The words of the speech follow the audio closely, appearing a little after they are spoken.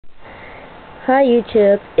Hi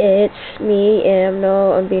YouTube, it's me, and I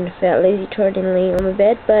know I'm being a fat lazy turd and laying on my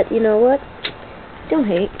bed, but you know what? Don't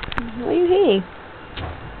hate. Why are you hating?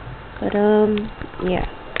 But yeah.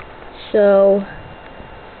 So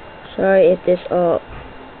sorry if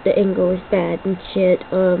the angle is bad and shit.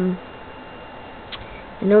 I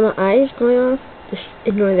know my eye is going off. Just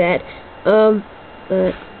ignore that.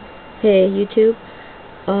 But hey YouTube.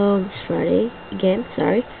 It's Friday again.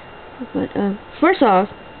 Sorry. But first off,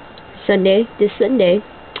 this Sunday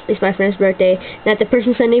is my friend's birthday. Not the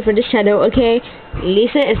person Sunday for this channel, okay?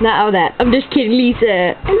 Lisa is not all that. I'm just kidding,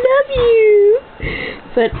 Lisa. I love you.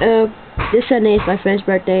 But this Sunday is my friend's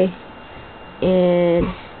birthday, and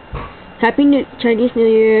Happy Chinese New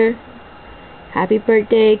Year. Happy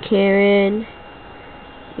birthday, Karen.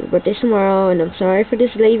 Your birthday's tomorrow, and I'm sorry for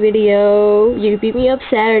this late video. You beat me up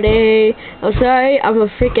Saturday. I'm sorry. I'm a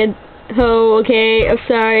freaking hoe, okay? I'm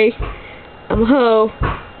sorry. I'm a hoe.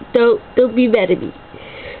 Don't be mad at me,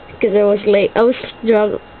 because I was late. I was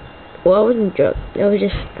drunk. Well, I wasn't drunk. I was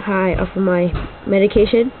just high off of my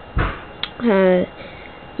medication.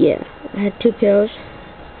 Yeah, I had 2 pills.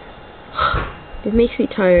 It makes me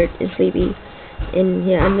tired and sleepy, and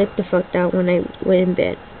yeah, I knocked the fuck out when I went in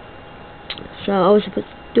bed. So I was supposed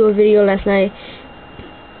to do a video last night,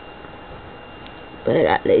 but I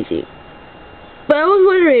got lazy. But I was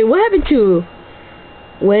wondering, what happened to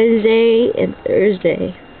Wednesday and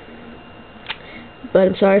Thursday? But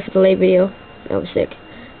I'm sorry for the late video. I was sick.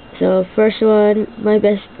 So first one, my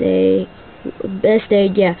best day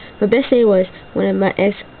was when my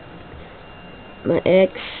ex, what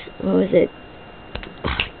was it?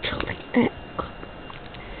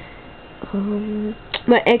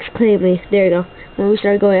 My ex claimed me. There you go. When we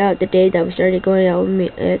started going out, the day that we started going out with my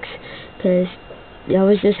ex, because I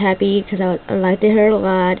was just happy because I liked her a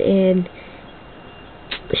lot, and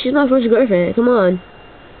she's my first girlfriend. Come on.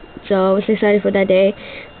 So I was excited for that day.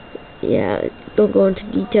 Yeah, don't go into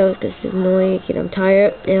details because it's annoying and I'm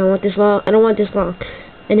tired and I don't want this long.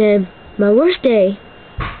 And then my worst day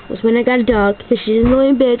was when I got a dog, because she's an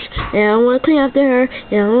annoying bitch and I don't want to clean after her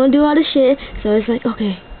and I don't want to do all this shit. So it's like,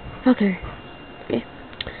 okay.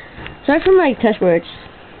 Sorry for my cuss words.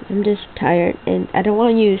 I'm just tired and I don't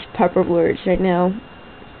want to use proper words right now,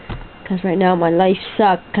 because right now my life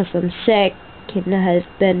sucks because I'm sick, and that has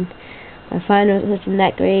been. My finals wasn't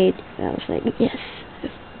that great. I was like, yes,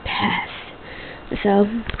 pass. So,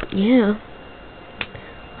 yeah.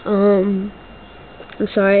 I'm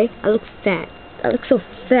sorry. I look fat. I look so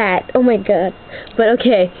fat. Oh my god. But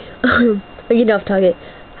okay. Enough talking.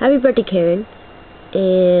 Happy birthday, Karen.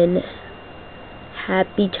 And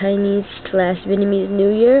happy Chinese/Vietnamese New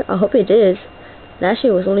Year. I hope it is. Last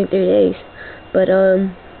year was only 3 days. But,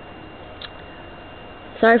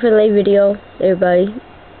 sorry for the late video, everybody.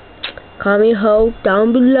 Call me ho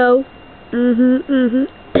down below.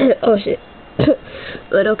 Oh shit.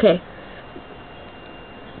 But okay.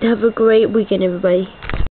 Have a great weekend, everybody.